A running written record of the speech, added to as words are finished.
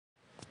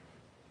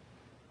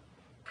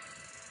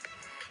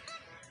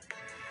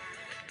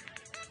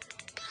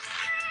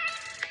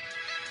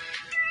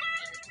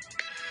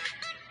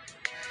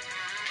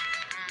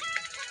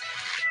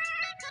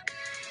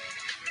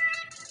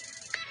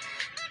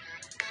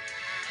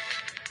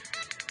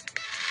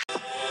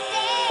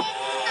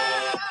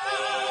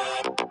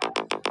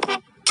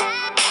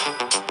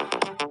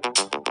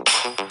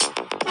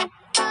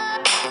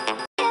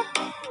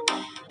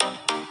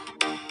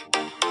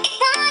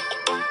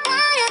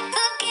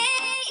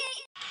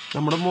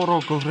നമ്മുടെ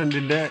മൊറോക്കോ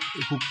ഫ്രണ്ടിൻ്റെ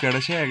ഹുക്കയുടെ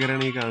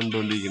ശേഖരമാണ് ഈ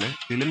കണ്ടുകൊണ്ടിരിക്കുന്നത്.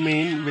 ഇതിൽ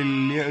മെയിൻ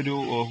വലിയ ഒരു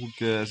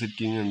ഹുക്ക്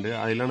സെറ്റിംഗ് ഉണ്ട്.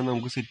 അതിലാണ്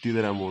നമുക്ക് സെറ്റ് ചെയ്ത്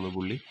തരാൻ പോകുന്നത്.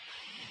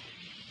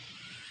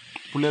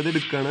 പുള്ളി അത്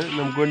എടുക്കുകയാണ്,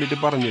 നമുക്ക് വേണ്ടിയിട്ട്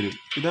പറഞ്ഞുതരും.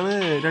 ഇതാണ്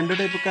 2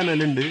 ടൈപ്പ്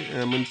കനലുണ്ട്.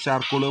 മീൻസ്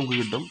ചാർക്കോൾ നമുക്ക്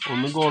കിട്ടും.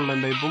 ഒന്ന് ഗോൾഡൻ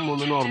ടൈപ്പും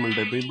ഒന്ന് നോർമൽ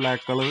ടൈപ്പ്. ഈ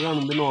ബ്ലാക്ക് കളർ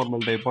കാണുന്നത്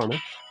നോർമൽ ടൈപ്പാണ്.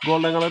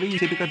 ഗോൾഡൻ കളർ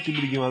ഈസിയായിട്ട് കത്തി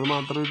പിടിക്കും. അത്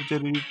മാത്രമേ ഒരു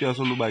ചെറിയ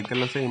വ്യത്യാസമുള്ളൂ.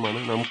 ബാക്കിയെല്ലാം സെയിം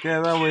ആണ്. നമുക്ക്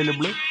ഏതാ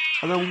അവൈലബിൾ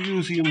അത് നമുക്ക്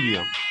യൂസ് ചെയ്യുകയും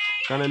ചെയ്യാം.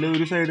 കനൽ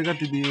ഒരു സൈഡ്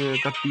കത്തി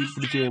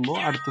പിടിച്ച് കഴിയുമ്പോൾ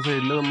അടുത്ത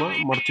സൈഡിൽ നമ്മൾ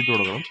മറിച്ചിട്ട്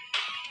കൊടുക്കണം.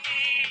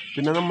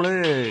 പിന്നെ നമ്മൾ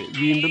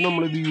വീണ്ടും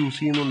നമ്മളിത് യൂസ്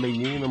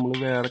ചെയ്യുന്നുണ്ടെങ്കിൽ നമ്മൾ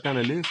വേറെ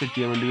കനൽ സെറ്റ്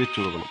ചെയ്യാൻ വേണ്ടി വെച്ച്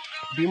കൊടുക്കണം.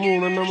 അപ്പോൾ ഈ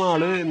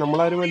 3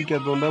 നമ്മളാരും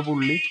വലിക്കാത്തതുകൊണ്ട്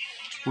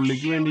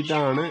പുള്ളിക്ക്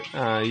വേണ്ടിയിട്ടാണ്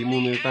ഈ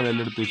 3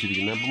 കനലെടുത്ത്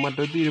വെച്ചിരിക്കുന്നത്. അപ്പോൾ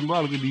മറ്റേ തീരുമ്പോൾ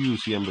ആൾക്ക് ഇത്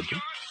യൂസ് ചെയ്യാൻ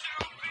പറ്റും.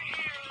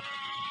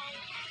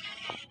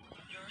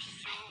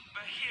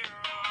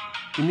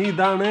 ഇനി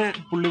ഇതാണ്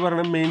പുള്ളി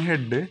പറഞ്ഞ മെയിൻ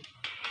ഹെഡ്.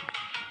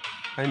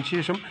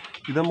 അതിനുശേഷം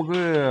ഇത് നമുക്ക്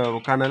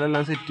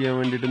കനലെല്ലാം സെറ്റ് ചെയ്യാൻ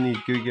വേണ്ടിയിട്ട്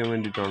നീക്കി വയ്ക്കാൻ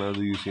വേണ്ടിയിട്ടാണ് അത്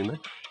യൂസ് ചെയ്യുന്നത്.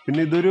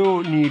 പിന്നെ ഇതൊരു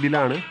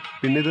നീഡിലാണ്.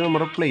 പിന്നെ ഇത്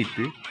നമ്മുടെ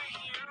പ്ലേറ്റ്.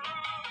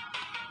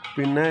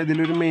 പിന്നെ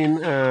ഇതിലൊരു മെയിൻ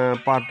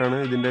പാർട്ടാണ്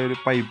ഇതിൻ്റെ ഒരു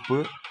പൈപ്പ്.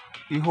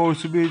 ഈ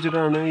ഹോഴ്സ്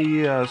ഉപയോഗിച്ചിട്ടാണ് ഈ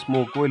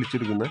സ്മോക്ക്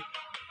വലിച്ചെടുക്കുന്നത്.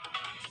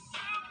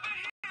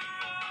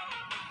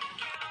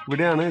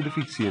 ഇവിടെയാണ് ഇത്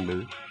ഫിക്സ്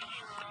ചെയ്യേണ്ടത്.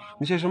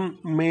 അതിനുശേഷം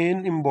മെയിൻ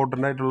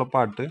ഇമ്പോർട്ടൻ്റ് ആയിട്ടുള്ള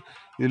പാർട്ട്,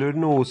 ഇതിലൊരു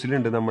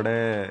നോസിലുണ്ട് നമ്മുടെ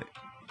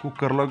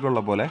കുക്കറിലൊക്കെ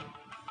ഉള്ള പോലെ.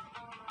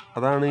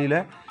 അതാണ്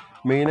ഇതിലെ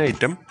മെയിൻ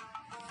ഐറ്റം.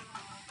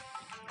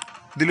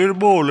 ഇതിലൊരു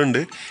ബോളുണ്ട്.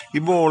 ഈ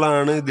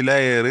ബോളാണ് ഇതിലെ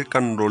എയർ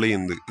കൺട്രോൾ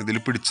ചെയ്യുന്നത്. ഇതിൽ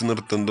പിടിച്ചു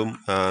നിർത്തുന്നതും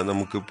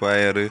നമുക്കിപ്പോൾ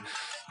എയർ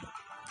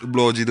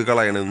ബ്ലോ ചെയ്ത്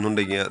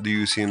കളയണമെന്നുണ്ടെങ്കിൽ അത്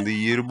യൂസ് ചെയ്യുന്നത്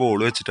ഈ ഒരു ബോൾ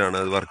വെച്ചിട്ടാണ്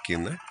അത് വർക്ക്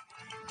ചെയ്യുന്നത്.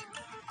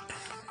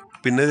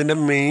 പിന്നെ ഇതിൻ്റെ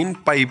മെയിൻ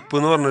പൈപ്പ്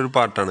എന്ന് പറഞ്ഞൊരു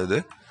പാർട്ടാണിത്.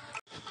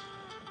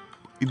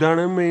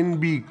 ഇതാണ് മെയിൻ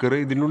ബീക്കർ.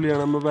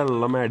 ഇതിനുള്ളിലാണ് നമ്മൾ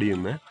വെള്ളം ആഡ്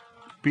ചെയ്യുന്നത്.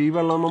 ഇപ്പോൾ ഈ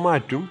വെള്ളം നമ്മൾ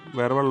മാറ്റും,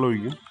 വേറെ വെള്ളം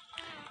ഒഴിക്കും.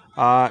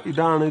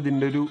 ഇതാണ്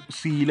ഇതിൻ്റെ ഒരു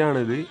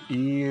സീലാണിത്.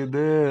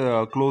 ഇത്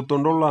ക്ലോത്ത്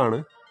കൊണ്ടുള്ളതാണ്.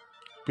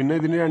 പിന്നെ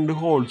ഇതിന് 2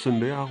 ഹോൾസ്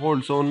ഉണ്ട്. ആ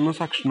ഹോൾസ് ഒന്ന്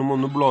സക്ഷനും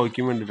ഒന്ന്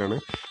ബ്ലോയ്ക്കും വേണ്ടിയിട്ടാണ്.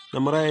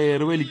 നമ്മുടെ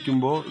എയർ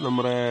വലിക്കുമ്പോൾ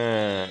നമ്മുടെ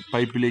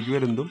പൈപ്പിലേക്ക്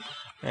വരുന്നതും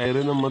എയർ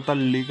നമ്മൾ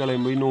തള്ളി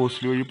കളയുമ്പോൾ ഈ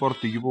നോസിൽ വഴി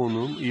പുറത്തേക്ക്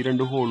പോകുന്നതും ഈ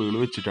 2 ഹോളുകൾ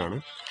വെച്ചിട്ടാണ്.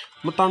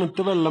 നമ്മൾ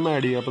തണുത്ത വെള്ളം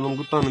ആഡ് ചെയ്യുക. അപ്പോൾ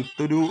നമുക്ക്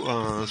തണുത്തൊരു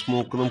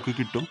സ്മോക്ക് നമുക്ക്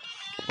കിട്ടും.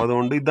 അപ്പോൾ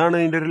അതുകൊണ്ട് ഇതാണ്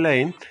അതിൻ്റെ ഒരു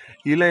ലൈൻ.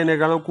 ഈ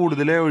ലൈനേക്കാൾ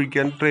കൂടുതൽ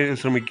ഒഴിക്കാൻ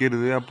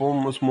ശ്രമിക്കരുത്.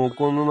 അപ്പം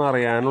സ്മോക്ക് ഒന്നും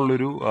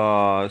അറിയാനുള്ളൊരു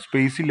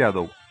സ്പേസ്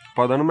ഇല്ലാതാവും.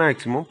 അപ്പോൾ അതാണ്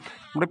മാക്സിമം.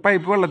 നമ്മുടെ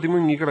പൈപ്പ് വെള്ളത്തിൽ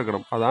മുങ്ങി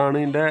കിടക്കണം. അതാണ്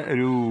ഇതിൻ്റെ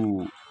ഒരു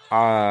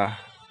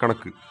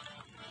കണക്ക്.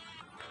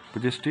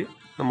 ഇപ്പോൾ ജസ്റ്റ്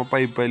നമ്മൾ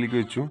പൈപ്പ് അതിലേക്ക്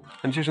വെച്ചു.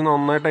 അതിനുശേഷം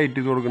നന്നായി ടൈറ്റ്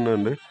ചെയ്ത്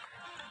കൊടുക്കേണ്ടതുണ്ട്.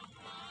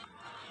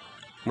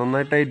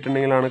 നന്നായി ടൈറ്റ്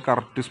ഉണ്ടെങ്കിലാണ്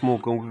കറക്റ്റ്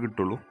സ്മോക്ക് നമുക്ക്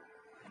കിട്ടുള്ളൂ.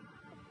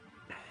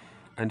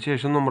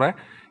 അതിനുശേഷം നമ്മുടെ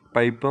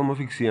പൈപ്പ് നമ്മൾ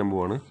ഫിക്സ് ചെയ്യാൻ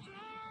പോവാണ്.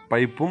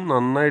 പൈപ്പും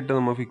നന്നായിട്ട്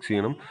നമ്മൾ ഫിക്സ്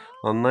ചെയ്യണം.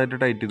 നന്നായിട്ട്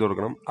ടൈറ്റ് ചെയ്ത്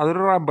കൊടുക്കണം.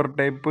 അതൊരു റബ്ബർ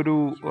ടൈപ്പ് ഒരു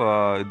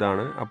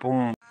ഇതാണ്. അപ്പം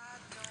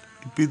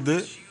ഇപ്പം ഇത്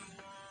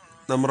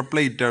നമ്മുടെ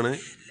പ്ലേറ്റാണ്.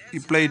 ഈ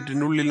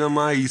പ്ലേറ്റിൻ്റെ ഉള്ളിൽ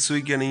നമ്മൾ ഐസ്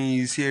വയ്ക്കുകയാണെങ്കിൽ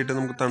ഈസി ആയിട്ട്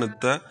നമുക്ക്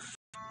തണുത്ത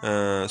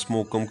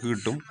സ്മോക്ക് നമുക്ക്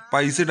കിട്ടും. അപ്പം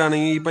ഐസ്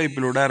ഇടാണെങ്കിൽ ഈ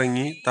പൈപ്പിലൂടെ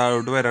ഇറങ്ങി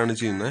താഴോട്ട് വരാണ്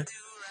ചെയ്യുന്നത്.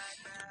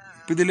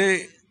 ഇപ്പം ഇതിൽ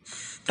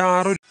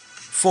ടാർ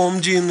ഫോം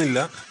ചെയ്യുന്നില്ല.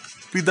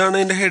 അപ്പം ഇതാണ്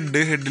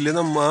അതിൻ്റെ ഹെഡിൽ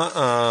നമ്മൾ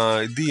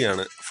ഇത്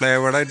ചെയ്യാണ്,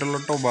 ഫ്ലേവേർഡ് ആയിട്ടുള്ള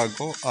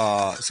ടൊബാക്കോ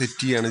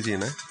സെറ്റ് ചെയ്യാണ്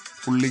ചെയ്യുന്നത്.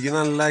 പുള്ളിക്ക്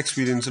നല്ല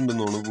എക്സ്പീരിയൻസ്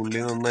ഉണ്ടെന്ന് തോന്നുന്നു. പുള്ളി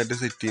നന്നായിട്ട്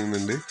സെറ്റ്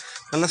ചെയ്യുന്നുണ്ട്.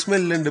 നല്ല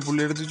സ്മെല്ലുണ്ട്.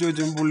 പുള്ളിയുടെ അടുത്ത്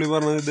ചോദിച്ചപ്പോൾ പുള്ളി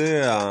പറഞ്ഞത് ഇത്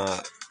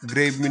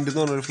ഗ്രേപ്പ് മിൻറ്റ്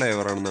എന്ന് പറഞ്ഞൊരു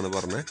ഫ്ലേവറാണെന്നാണ്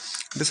പറഞ്ഞത്.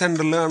 ഇതിൻ്റെ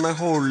സെൻറ്ററിൽ കാണുന്ന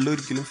ഹോളിൽ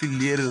ഒരിക്കലും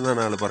ഫില്ല്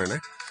ചെയ്യരുതെന്നാണ് ആൾ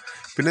പറയണത്.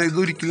 പിന്നെ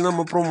ഇതൊരിക്കലും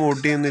നമ്മൾ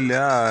പ്രൊമോട്ട് ചെയ്യുന്നില്ല.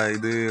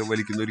 ഇത്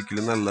വലിക്കുന്നത്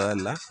ഒരിക്കലും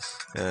നല്ലതല്ല.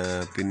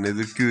 പിന്നെ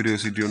ഇത്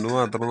ക്യൂരിയോസിറ്റി കൊണ്ട്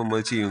മാത്രം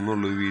നമ്മൾ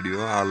ചെയ്യുന്നുള്ളൂ. വീഡിയോ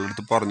ആളുടെ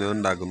അടുത്ത് പറഞ്ഞത്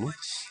ഉണ്ടാക്കുന്നു.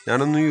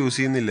 ഞാനൊന്നും യൂസ്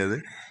ചെയ്യുന്നില്ല ഇത്.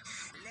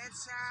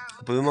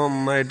 അപ്പോൾ ഇത്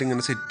നന്നായിട്ട്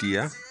ഇങ്ങനെ സെറ്റ്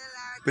ചെയ്യുക.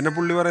 പിന്നെ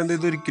പുള്ളി പറയുന്നത്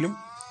ഇതൊരിക്കലും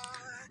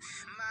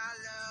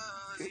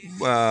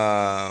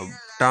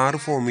ടാർ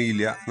ഫോം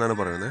ചെയ്യില്ല എന്നാണ്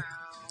പറയുന്നത്.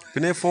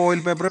 പിന്നെ ഫോയിൽ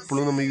പേപ്പർ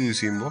എപ്പോഴും നമ്മൾ യൂസ്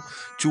ചെയ്യുമ്പോൾ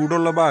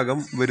ചൂടുള്ള ഭാഗം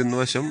വരുന്ന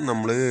വശം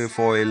നമ്മൾ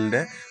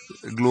ഫോയിലിൻ്റെ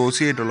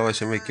ഗ്ലോസി ആയിട്ടുള്ള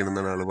വശം വെക്കണം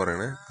എന്നാണ് ആൾ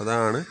പറയണത്.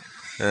 അതാണ്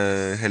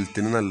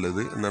ഹെൽത്തിന്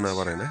നല്ലത് എന്നാണ്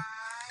പറയണത്.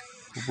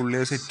 അപ്പോൾ പുള്ളി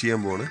അത് സെറ്റ് ചെയ്യാൻ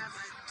പോവാണ്.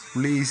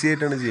 പുള്ളി ഈസി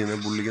ആയിട്ടാണ് ചെയ്യുന്നത്.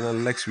 പുള്ളിക്ക്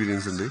നല്ല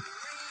എക്സ്പീരിയൻസ് ഉണ്ട്.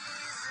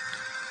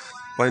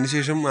 അപ്പോൾ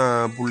അതിനുശേഷം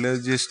പുള്ളി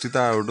അത് ജസ്റ്റ്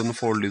താഴോട്ടൊന്ന്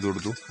ഫോൾഡ് ചെയ്ത്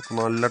കൊടുത്തു. അപ്പോൾ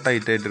നല്ല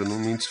ടൈറ്റ് ആയിട്ടിരുന്നു.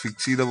 മീൻസ്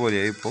ഫിക്സ് ചെയ്ത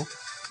പോലെയായി ഇപ്പോൾ.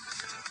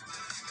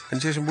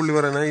 അതിനുശേഷം പുള്ളി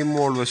പറയുന്നത് ഈ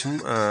മോൾ വശം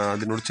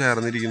അതിനോട്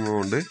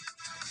ചേർന്നിരിക്കുന്നതുകൊണ്ട്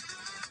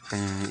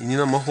ഇനി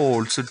നമ്മൾ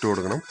ഹോൾസ് ഇട്ട്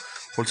കൊടുക്കണം.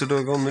 ഹോൾസ് ഇട്ട്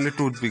കൊടുക്കാൻ ഒന്നിൽ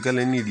ടൂത്ത് പിക്ക്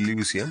അല്ലെങ്കിൽ നീഡിൽ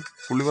യൂസ് ചെയ്യാം.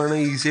 പുള്ളി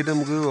പറയുന്നത് ഈസി ആയിട്ട്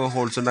നമുക്ക്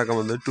ഹോൾസ് ഉണ്ടാക്കാൻ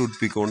പറ്റുന്നത് ടൂത്ത്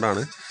പിക്ക്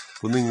കൊണ്ടാണ്.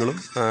 അപ്പോൾ നിങ്ങളും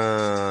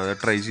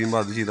ട്രൈ ചെയ്യുമ്പോൾ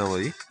അത് ചെയ്താൽ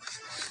മതി.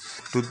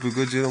 ടൂത്ത് പിക്ക്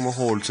വെച്ച് നമ്മൾ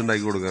ഹോൾസ്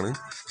ഉണ്ടാക്കി കൊടുക്കുകയാണ്.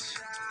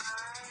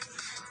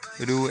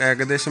 ഒരു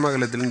ഏകദേശം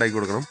അകലത്തിൽ ഉണ്ടാക്കി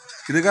കൊടുക്കണം.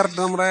 ഇത്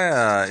കറക്റ്റ് നമ്മുടെ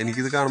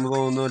എനിക്കിത് കാണുമ്പോൾ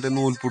തോന്നുന്നത് മറ്റേ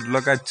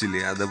നൂൽപുട്ടിലൊക്കെ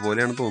അച്ചില്ലേ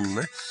അതുപോലെയാണ്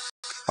തോന്നുന്നത്.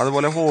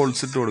 അതുപോലെ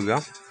ഹോൾസ് ഇട്ട് കൊടുക്കുക.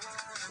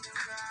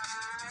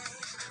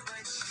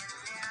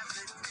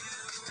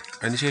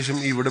 അതിനുശേഷം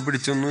ഇവിടെ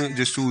പിടിച്ചൊന്ന്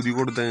ജസ്റ്റ് ഊതി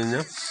കൊടുത്തു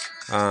കഴിഞ്ഞാൽ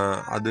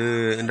അത്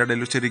എൻ്റെ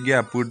ഇടയിൽ ചെറിയ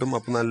ഗ്യാപ്പ് കിട്ടും.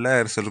 അപ്പോൾ നല്ല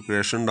എയർ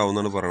സർക്കുലേഷൻ ഉണ്ടാവും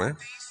എന്നാണ് പറയണത്.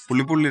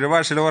 പുള്ളിയുടെ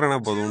ഭാഷയിൽ പറയണത്.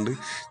 അപ്പോൾ അതുകൊണ്ട്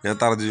ഞാൻ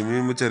തർജ്ജമ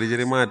ചെയ്യുമ്പോൾ ചെറിയ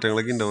ചെറിയ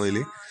മാറ്റങ്ങളൊക്കെ ഉണ്ടാവും അതിൽ.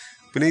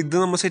 പിന്നെ ഇത്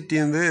നമ്മൾ സെറ്റ്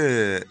ചെയ്യുന്നത്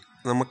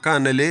നമ്മൾ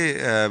കനൽ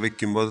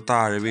വെക്കുമ്പോൾ അത്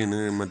താഴെ വീണ്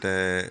മറ്റേ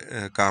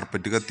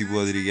കാർപ്പറ്റ് കത്തി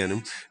പോകാതിരിക്കാനും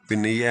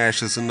പിന്നെ ഈ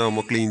ആഷസ്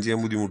ഉണ്ടാകുമ്പോൾ ക്ലീൻ ചെയ്യാൻ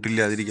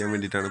ബുദ്ധിമുട്ടില്ലാതിരിക്കാൻ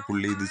വേണ്ടിയിട്ടാണ്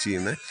പുള്ളി ഇത്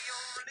ചെയ്യുന്നത്.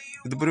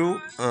 ഇതിപ്പോൾ ഒരു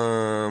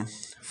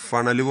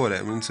ഫണൽ പോലെ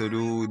മീൻസ്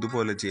ഒരു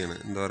ഇതുപോലെ ചെയ്യണം,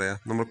 എന്താ പറയുക,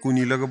 നമ്മൾ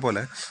കുനിയിലൊക്കെ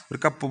പോലെ ഒരു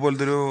കപ്പ്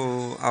പോലത്തെ ഒരു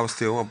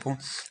അവസ്ഥയാവും. അപ്പം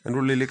അതിൻ്റെ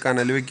ഉള്ളിൽ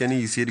കനൽ വെക്കാൻ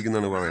ഈസി ആയിരിക്കും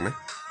എന്നാണ് പറയണത്.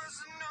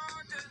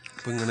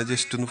 അപ്പോൾ ഇങ്ങനെ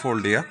ജസ്റ്റ് ഒന്ന്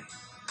ഫോൾഡ് ചെയ്യുക.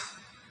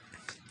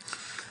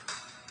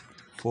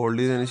 ഫോൾഡ്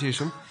ചെയ്തതിന്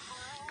ശേഷം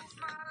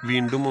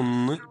വീണ്ടും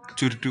ഒന്ന്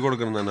ചുരുട്ടി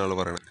കൊടുക്കണം എന്നാണ് ആൾ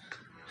പറയണത്.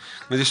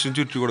 അങ്ങനെ ജസ്റ്റ് ഒന്ന്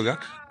ചുരുട്ടി കൊടുക്കുക.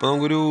 അപ്പോൾ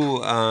നമുക്കൊരു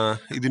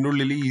ഇതിൻ്റെ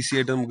ഉള്ളിൽ ഈസി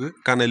ആയിട്ട് നമുക്ക്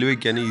കനൽ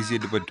വയ്ക്കാൻ ഈസി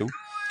ആയിട്ട് പറ്റും.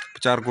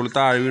 ചാർക്കോൾ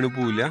താഴെ വീണ്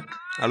പോവില്ല.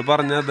 ആൾ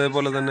പറഞ്ഞ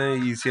അതേപോലെ തന്നെ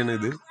ഈസിയാണ്.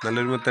 ഇത്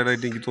നല്ലൊരു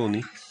മെത്തേഡായിട്ട് എനിക്ക്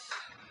തോന്നി.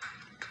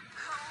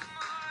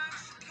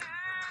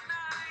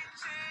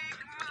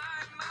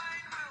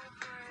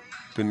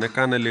 പിന്നെ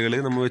കനലുകൾ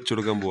നമ്മൾ വെച്ചു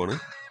കൊടുക്കാൻ പോവാണ്.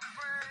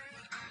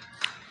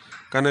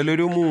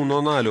 കനലൊരു 3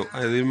 or 4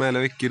 അതായത് മേലെ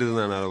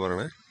വെക്കരുതെന്നാണ് ആൾ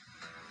പറയണത്.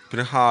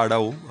 പിന്നെ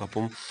ഹാർഡാവും.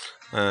 അപ്പം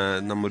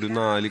നമ്മൊരു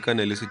 4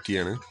 കനൽ സെറ്റ്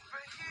ചെയ്യാണ്.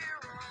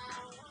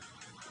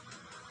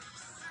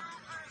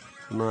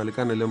 4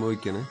 കനൽ നമ്മൾ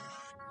വയ്ക്കാണ്.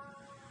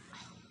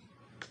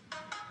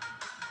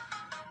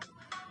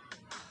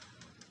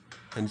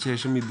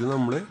 അതിനുശേഷം ഇത്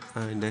നമ്മൾ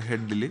അതിൻ്റെ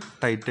ഹെഡിൽ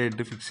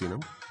ടൈറ്റായിട്ട് ഫിക്സ്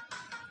ചെയ്യണം.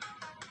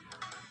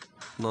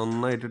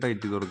 നന്നായിട്ട്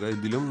ടൈറ്റ് ചെയ്ത് കൊടുക്കുക.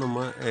 ഇതിലും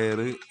നമ്മൾ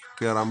എയർ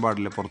കയറാൻ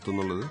പാടില്ല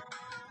പുറത്തുനിന്നുള്ളത്.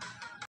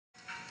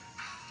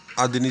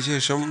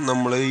 അതിനുശേഷം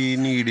നമ്മൾ ഈ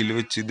നീഡിൽ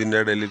വെച്ച് ഇതിൻ്റെ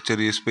ഇടയിൽ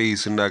ചെറിയ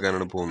സ്പേസ്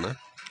ഉണ്ടാക്കാനാണ് പോകുന്നത്.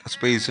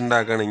 സ്പേസ്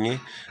ഉണ്ടാക്കുകയാണെങ്കിൽ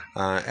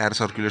എയർ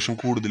സർക്കുലേഷൻ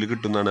കൂടുതൽ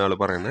കിട്ടുമെന്നാണ് ആൾ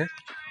പറയുന്നത്.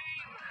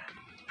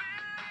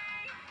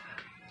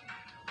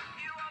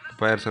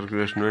 അപ്പോൾ എയർ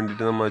സർക്കുലേഷന്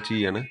വേണ്ടിയിട്ട് നമ്മൾ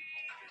ചെയ്യാണ്.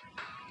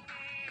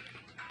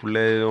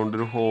 പുള്ളി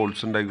അതുകൊണ്ടൊരു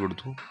ഹോൾസ് ഉണ്ടാക്കി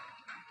കൊടുത്തു.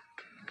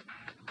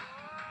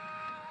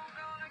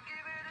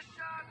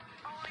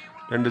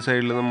 രണ്ട്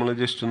സൈഡിൽ നമ്മൾ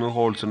ജസ്റ്റ് ഒന്ന്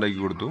ഹോൾസ് ഉണ്ടാക്കി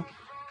കൊടുത്തു.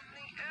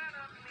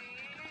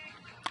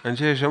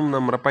 അതിനുശേഷം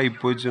നമ്മുടെ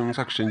പൈപ്പ് വെച്ച് ഒന്ന്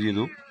സക്ഷൻ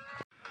ചെയ്തു.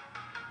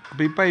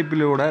 അപ്പോൾ ഈ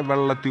പൈപ്പിലൂടെ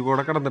വെള്ളത്തിൽ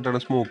കൂടെ കിടന്നിട്ടാണ്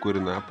സ്മോക്ക്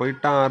വരുന്നത്. അപ്പോൾ ഈ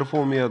ടാർ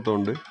ഫോം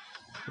ചെയ്യാത്തതുകൊണ്ട്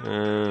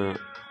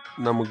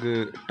നമുക്ക്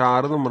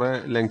ടാർ നമ്മുടെ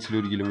ലങ്സിൽ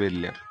ഒരിക്കലും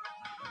വരില്ല.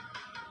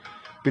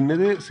 പിന്നെ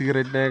ഇത്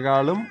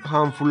സിഗരറ്റിനേക്കാളും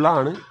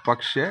ഹാംഫുള്ളാണ്.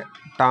 പക്ഷേ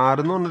ടാർ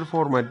എന്ന് പറഞ്ഞൊരു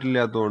ഫോർമാറ്റ്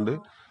ഇല്ലാത്തതുകൊണ്ട്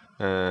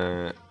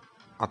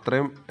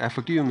അത്രയും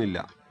എഫക്റ്റ് ചെയ്യുന്നില്ല.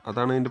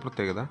 അതാണ് ഇതിൻ്റെ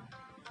പ്രത്യേകത.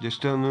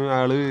 ജസ്റ്റ് ഒന്ന്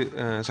ആൾ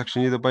സക്ഷൻ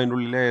ചെയ്തപ്പോൾ അതിൻ്റെ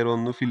ഉള്ളിൽ എയർ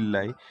ഒന്ന്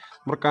ഫില്ലായി.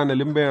 നമ്മുടെ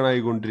കനലും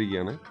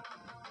ബേണായിക്കൊണ്ടിരിക്കുകയാണ്.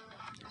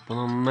 അപ്പോൾ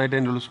നന്നായിട്ട്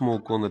അതിൻ്റെ ഉള്ളിൽ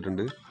സ്മോക്ക്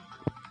വന്നിട്ടുണ്ട്.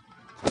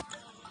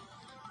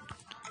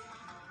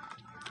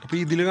 അപ്പോൾ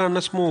ഇതിൽ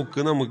കാണുന്ന സ്മോക്ക്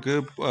നമുക്ക്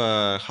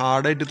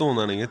ഹാർഡായിട്ട്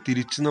തോന്നുകയാണെങ്കിൽ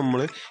തിരിച്ച്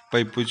നമ്മൾ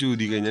പൈപ്പ് വെച്ച്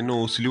ഊതി കഴിഞ്ഞാൽ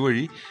നോസിൽ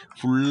വഴി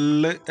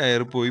ഫുള്ള്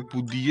എയർ പോയി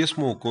പുതിയ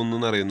സ്മോക്ക് ഒന്ന്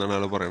നിറയുമെന്നാണ്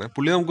ആൾ പറയണത്.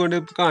 പുള്ളി നമുക്ക് വേണ്ടി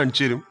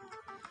കാണിച്ചു തരും.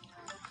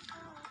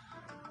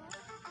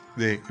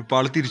 ഇതേ ഇപ്പോൾ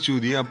ആൾ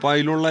തിരിച്ചൂതി. അപ്പോൾ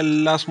അതിലുള്ള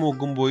എല്ലാ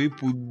സ്മോക്കും പോയി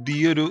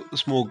പുതിയൊരു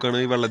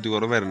സ്മോക്കാണ് ഈ വെള്ളത്തിൽ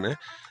കൂടെ വരുന്നത്.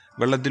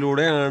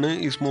 വെള്ളത്തിലൂടെയാണ്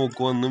ഈ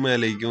സ്മോക്ക് വന്ന്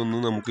മേലേക്ക് വന്ന്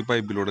നമുക്ക്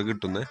പൈപ്പിലൂടെ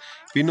കിട്ടുന്നത്.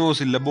 പിന്നെ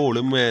നോസിലെ ബോൾ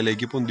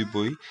മേലേക്ക്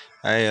പൊന്തിപ്പോയി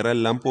ആ എയർ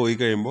എല്ലാം പോയി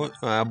കഴിയുമ്പോൾ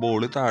ആ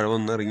ബോൾ താഴെ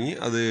വന്നിറങ്ങി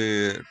അത്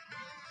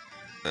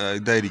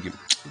ഇതായിരിക്കും,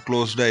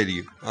 ക്ലോസ്ഡ്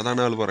ആയിരിക്കും.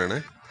 അതാണ് ആൾ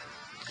പറയണത്.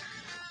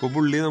 അപ്പോൾ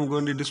പുള്ളി നമുക്ക്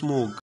വേണ്ടിയിട്ട്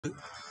സ്മോക്ക്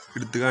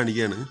എടുത്ത്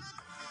കാണിക്കുകയാണ്.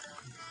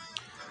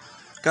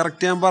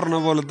 കറക്റ്റ് ഞാൻ പറഞ്ഞ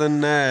പോലെ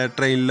തന്നെ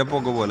ട്രെയിനിലെ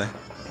പുക പോലെ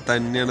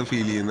തന്നെയാണ്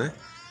ഫീൽ ചെയ്യുന്നത്.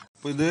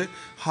 അപ്പോൾ ഇത്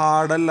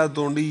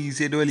ഹാർഡല്ലാത്തതുകൊണ്ട്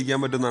ഈസി ആയിട്ട് വലിക്കാൻ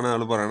പറ്റുമെന്നാണ്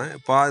ആൾ പറയണത്.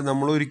 അപ്പോൾ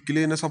നമ്മൾ ഒരിക്കലും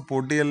ഇതിനെ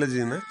സപ്പോർട്ട് ചെയ്യല്ല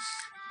ചെയ്യുന്നത്.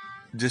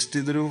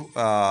 ജസ്റ്റ് ഇതൊരു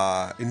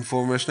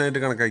ഇൻഫോർമേഷനായിട്ട്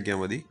കണക്കാക്കിയാൽ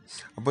മതി.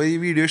 അപ്പോൾ ഈ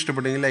വീഡിയോ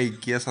ഇഷ്ടപ്പെട്ടെങ്കിൽ ലൈക്ക്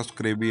ചെയ്യുക,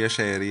 സബ്സ്ക്രൈബ് ചെയ്യുക,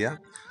 ഷെയർ ചെയ്യുക.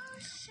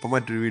 അപ്പോൾ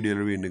മറ്റൊരു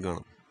വീഡിയോയിൽ വീണ്ടും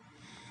കാണാം.